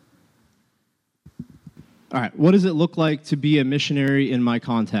 All right. What does it look like to be a missionary in my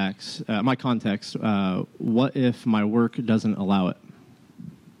context? What if my work doesn't allow it?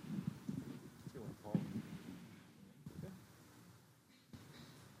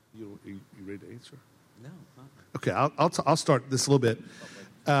 You ready to answer? No. Okay, I'll start this a little bit.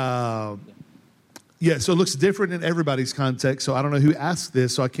 So it looks different in everybody's context. So I don't know who asked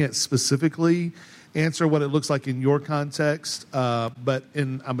this, so I can't specifically answer what it looks like in your context. But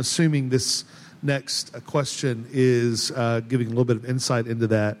I'm assuming this next question is giving a little bit of insight into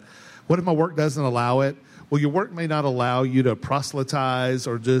that. What if my work doesn't allow it? Well, your work may not allow you to proselytize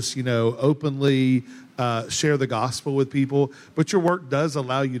or just, openly share the gospel with people, but your work does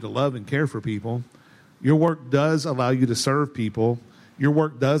allow you to love and care for people. Your work does allow you to serve people. Your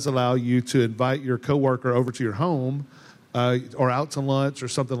work does allow you to invite your coworker over to your home or out to lunch or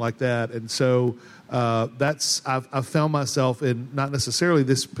something like that. And so I've found myself in not necessarily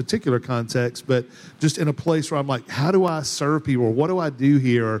this particular context, but just in a place where I'm like, how do I serve people? Or what do I do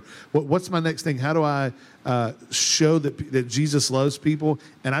here? Or what's my next thing? How do I show that Jesus loves people?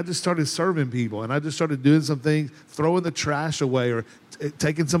 And I just started serving people, and I just started doing some things, throwing the trash away or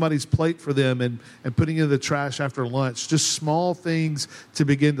taking somebody's plate for them and putting it in the trash after lunch. Just small things to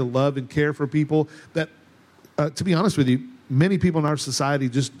begin to love and care for people that, to be honest with you, many people in our society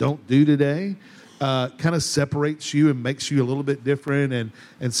just don't do today. Kind of separates you and makes you a little bit different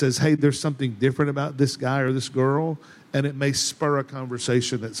and says, hey, there's something different about this guy or this girl. And it may spur a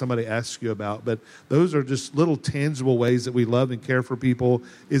conversation that somebody asks you about. But those are just little tangible ways that we love and care for people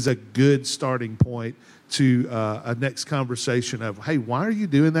is a good starting point to a next conversation of, hey, why are you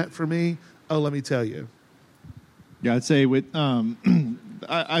doing that for me? Oh, let me tell you. Yeah, I'd say with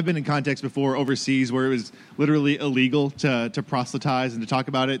I've been in context before overseas where it was literally illegal to proselytize and to talk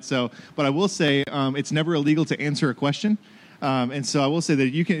about it. So, but I will say it's never illegal to answer a question. And so I will say that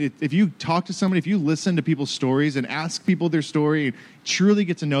you can, if you talk to somebody, if you listen to people's stories and ask people their story, and truly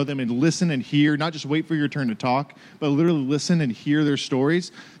get to know them and listen and hear, not just wait for your turn to talk, but literally listen and hear their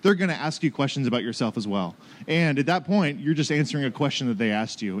stories, they're going to ask you questions about yourself as well. And at that point, you're just answering a question that they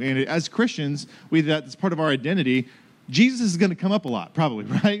asked you. And as Christians, that's part of our identity. Jesus is going to come up a lot, probably,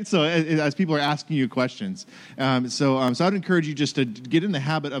 right? So as people are asking you questions. So I'd encourage you just to get in the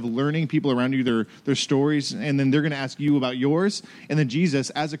habit of learning people around you, their stories, and then they're going to ask you about yours. And then Jesus,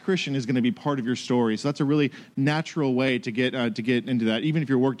 as a Christian, is going to be part of your story. So that's a really natural way to get into that. Even if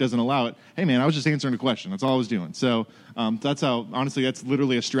your work doesn't allow it, hey, man, I was just answering a question. That's all I was doing. So that's how, honestly, that's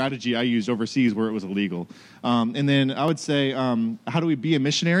literally a strategy I used overseas where it was illegal. And then I would say, how do we be a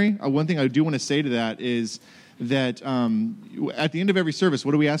missionary? One thing I do want to say to that is that at the end of every service,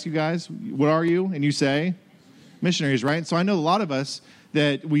 what do we ask you guys? What are you? And you say, missionaries, right? So I know a lot of us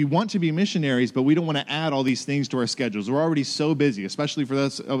that we want to be missionaries, but we don't want to add all these things to our schedules. We're already so busy, especially for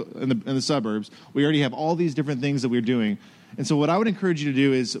us in the suburbs. We already have all these different things that we're doing. And so what I would encourage you to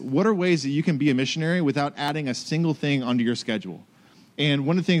do is, what are ways that you can be a missionary without adding a single thing onto your schedule? And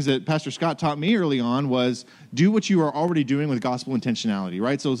one of the things that Pastor Scott taught me early on was do what you are already doing with gospel intentionality,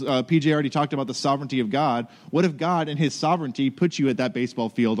 right? So PJ already talked about the sovereignty of God. What if God in his sovereignty puts you at that baseball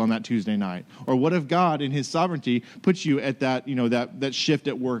field on that Tuesday night? Or what if God in his sovereignty puts you at that, that shift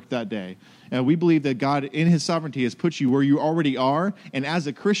at work that day? And we believe that God in his sovereignty has put you where you already are. And as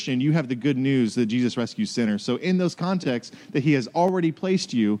a Christian, you have the good news that Jesus rescues sinners. So in those contexts that he has already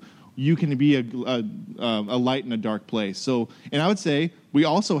placed you, you can be a light in a dark place. So, and I would say we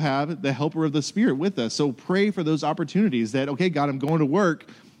also have the helper of the Spirit with us. So pray for those opportunities that, okay, God, I'm going to work.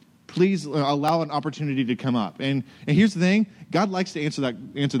 Please allow an opportunity to come up. And here's the thing. God likes to answer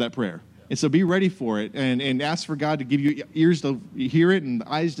that prayer. And so be ready for it and ask for God to give you ears to hear it and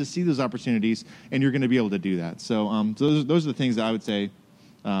eyes to see those opportunities, and you're going to be able to do that. So, those are the things that I would say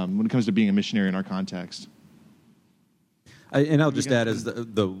when it comes to being a missionary in our context. And I'll just add, as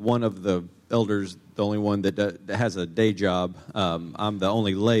the one of the elders, the only one that has a day job, I'm the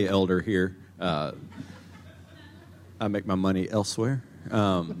only lay elder here. I make my money elsewhere.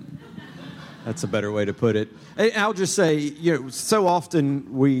 That's a better way to put it. And I'll just say, so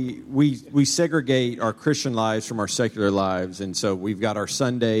often we segregate our Christian lives from our secular lives, and so we've got our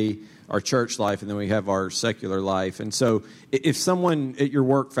Sunday, our church life, and then we have our secular life. And so if someone at your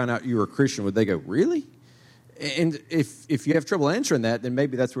work found out you were a Christian, would they go, really? And if you have trouble answering that, then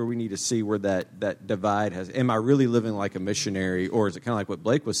maybe that's where we need to see where that divide has. Am I really living like a missionary, or is it kind of like what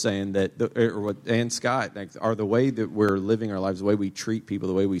Blake was saying, and Scott, are the way that we're living our lives, the way we treat people,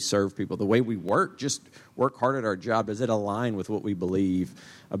 the way we serve people, the way we work hard at our job, does it align with what we believe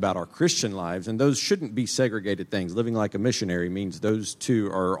about our Christian lives? And those shouldn't be segregated things. Living like a missionary means those two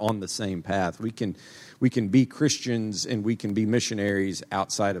are on the same path. We can be Christians and we can be missionaries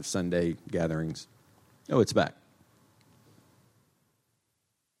outside of Sunday gatherings. Oh, it's back.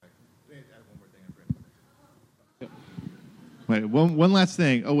 Wait, one last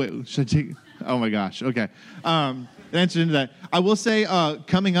thing. Oh, wait, should I take? Oh, my gosh. Okay. Answer into that. I will say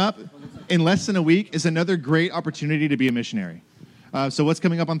coming up in less than a week is another great opportunity to be a missionary. So what's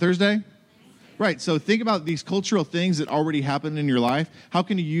coming up on Thursday? Right, so think about these cultural things that already happened in your life. How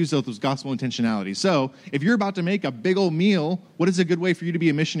can you use those gospel intentionality? So if you're about to make a big old meal, what is a good way for you to be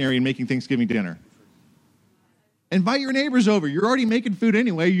a missionary in making Thanksgiving dinner? Invite your neighbors over. You're already making food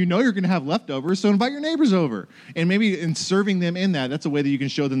anyway. You know you're going to have leftovers, so invite your neighbors over. And maybe in serving them in that's a way that you can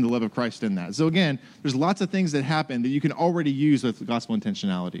show them the love of Christ in that. So again, there's lots of things that happen that you can already use with gospel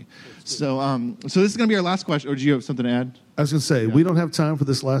intentionality. So this is going to be our last question. Or do you have something to add? I was going to say, we don't have time for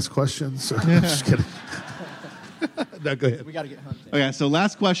this last question. So I'm just kidding. No, go ahead. We got to get hunting. Okay, so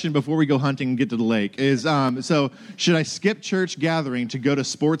last question before we go hunting and get to the lake is, so should I skip church gathering to go to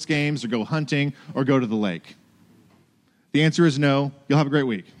sports games or go hunting or go to the lake? The answer is no. You'll have a great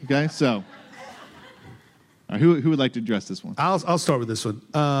week. Okay, so who would like to address this one? I'll start with this one.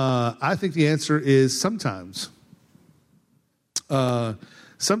 I think the answer is sometimes.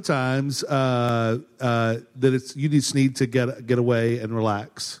 Sometimes that you just need to get away and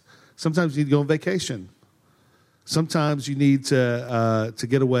relax. Sometimes you need to go on vacation. Sometimes you need to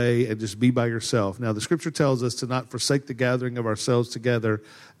get away and just be by yourself. Now, the Scripture tells us to not forsake the gathering of ourselves together,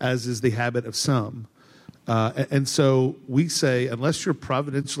 as is the habit of some. And so we say, unless you're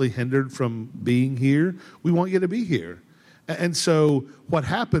providentially hindered from being here, we want you to be here. And so what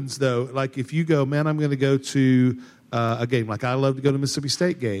happens, though, like if you go, man, I'm going to go to a game. Like I love to go to Mississippi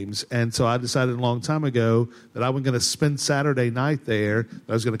State games. And so I decided a long time ago that I was going to spend Saturday night there.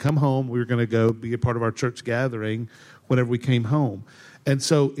 I was going to come home. We were going to go be a part of our church gathering whenever we came home. And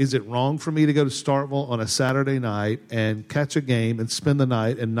so is it wrong for me to go to Starkville on a Saturday night and catch a game and spend the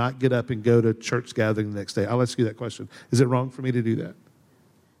night and not get up and go to church gathering the next day? I'll ask you that question. Is it wrong for me to do that?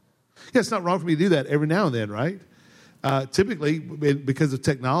 Yeah, it's not wrong for me to do that every now and then, right? Typically, because of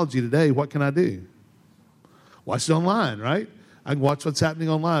technology today, what can I do? Watch it online, right? I can watch what's happening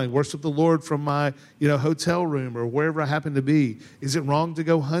online, worship the Lord from my hotel room or wherever I happen to be. Is it wrong to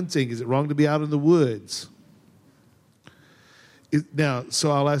go hunting? Is it wrong to be out in the woods? Now,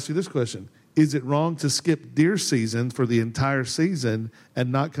 so I'll ask you this question. Is it wrong to skip deer season for the entire season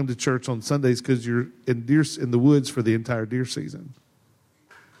and not come to church on Sundays because you're in the woods for the entire deer season?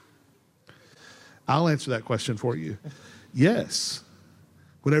 I'll answer that question for you. Yes.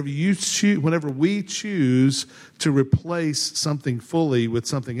 Whenever we choose to replace something fully with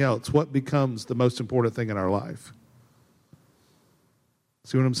something else, what becomes the most important thing in our life?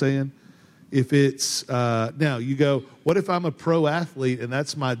 See what I'm saying? If it's, now you go, what if I'm a pro athlete and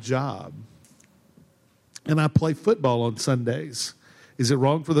that's my job? And I play football on Sundays. Is it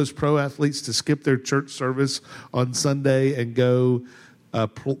wrong for those pro athletes to skip their church service on Sunday and go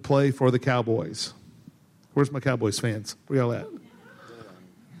play for the Cowboys? Where's my Cowboys fans? Where y'all at?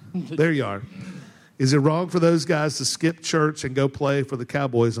 There you are. Is it wrong for those guys to skip church and go play for the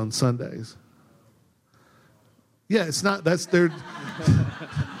Cowboys on Sundays? Yeah, it's not. That's their.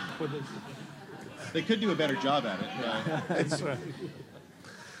 They could do a better job at it. That's right.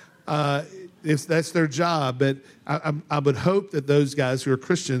 If that's their job, but I would hope that those guys who are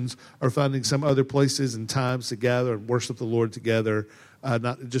Christians are finding some other places and times to gather and worship the Lord together.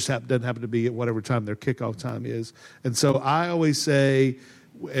 Not just doesn't happen to be at whatever time their kickoff time is. And so I always say.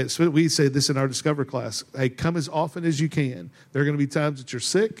 So we say this in our Discover class. Hey, come as often as you can. There are going to be times that you're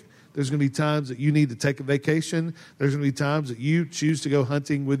sick. There's going to be times that you need to take a vacation. There's going to be times that you choose to go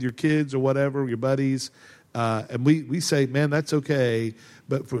hunting with your kids or whatever, your buddies. And we say, man, that's okay.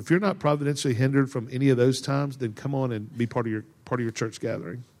 But if you're not providentially hindered from any of those times, then come on and be part of your church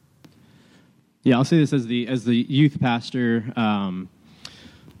gathering. Yeah, I'll say this as the youth pastor.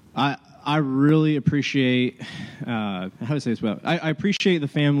 I really appreciate how to say this well. I appreciate the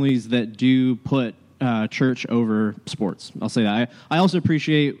families that do put church over sports. I'll say that. I also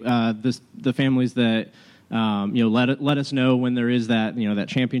appreciate the families that let us know when there is that that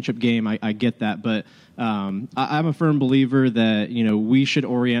championship game. I get that, but I'm a firm believer that we should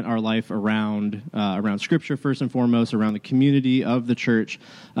orient our life around Scripture first and foremost, around the community of the church.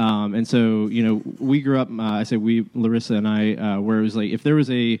 And so we grew up. I say we, Larissa and I, where it was like if there was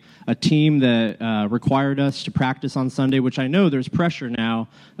a team that required us to practice on Sunday, which I know there's pressure now.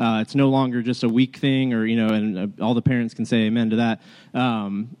 It's no longer just a week thing, or and all the parents can say amen to that.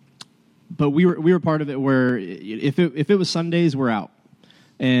 But we were part of it where if it was Sundays, we're out.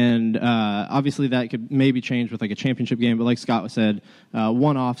 And obviously that could maybe change with like a championship game, but like Scott said,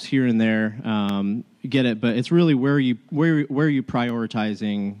 one-offs here and there, get it. But it's really where are you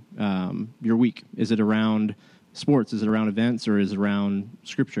prioritizing your week? Is it around sports? Is it around events, or is it around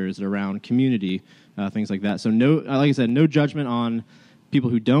Scripture? Is it around community? Things like that. So like I said, no judgment on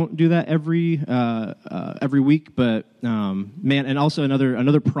people who don't do that every week. But man, and also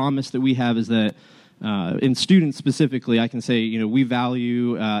another promise that we have is that. In students specifically, I can say, we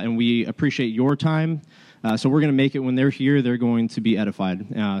value and we appreciate your time. So we're going to make it when they're here, they're going to be edified.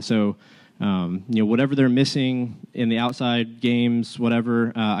 So whatever they're missing in the outside games,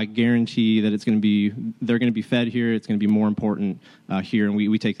 whatever, I guarantee that they're going to be fed here. It's going to be more important here, and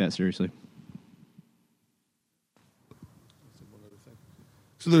we take that seriously.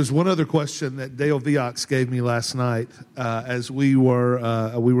 So there's one other question that Dale Viox gave me last night as we were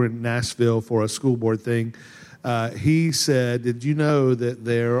in Nashville for a school board thing. He said, "Did you know that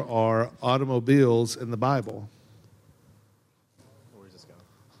there are automobiles in the Bible?" Where's this going?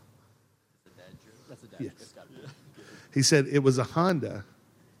 That's a dad. Yes. It's gotta be. He said it was a Honda.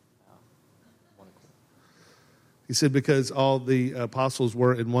 He said because all the apostles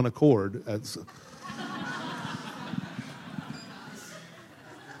were in one accord.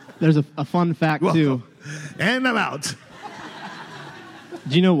 There's a fun fact, too. And I'm out.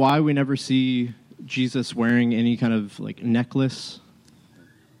 Do you know why we never see Jesus wearing any kind of like necklace?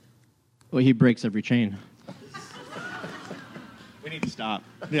 Well, he breaks every chain. We need to stop.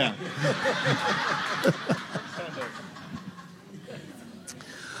 Yeah.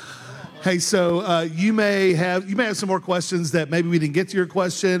 Hey, so you may have some more questions that maybe we didn't get to your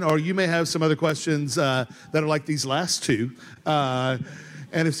question, or you may have some other questions that are like these last two.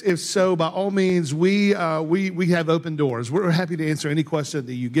 And if so, by all means, we have open doors. We're happy to answer any question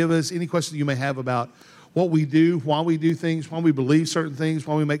that you give us, any question you may have about what we do, why we do things, why we believe certain things,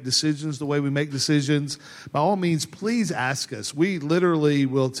 why we make decisions the way we make decisions, by all means, please ask us. We literally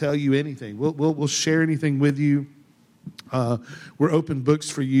will tell you anything. We'll share anything with you. We're open books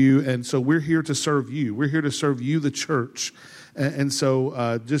for you, and so we're here to serve you. We're here to serve you, the church. And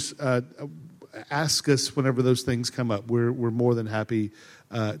so just ask us whenever those things come up. We're more than happy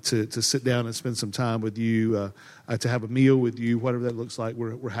to sit down and spend some time with you, to have a meal with you, whatever that looks like.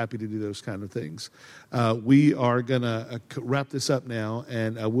 We're happy to do those kind of things. We are going to wrap this up now,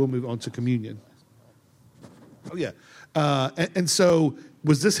 and we'll move on to communion. Oh, yeah. And so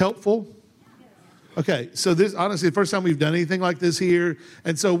was this helpful? Okay, so this, honestly, the first time we've done anything like this here,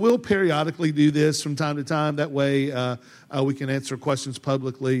 and so we'll periodically do this from time to time. That way, we can answer questions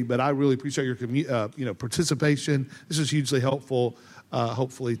publicly. But I really appreciate your, participation. This is hugely helpful,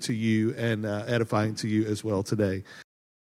 hopefully to you and edifying to you as well today.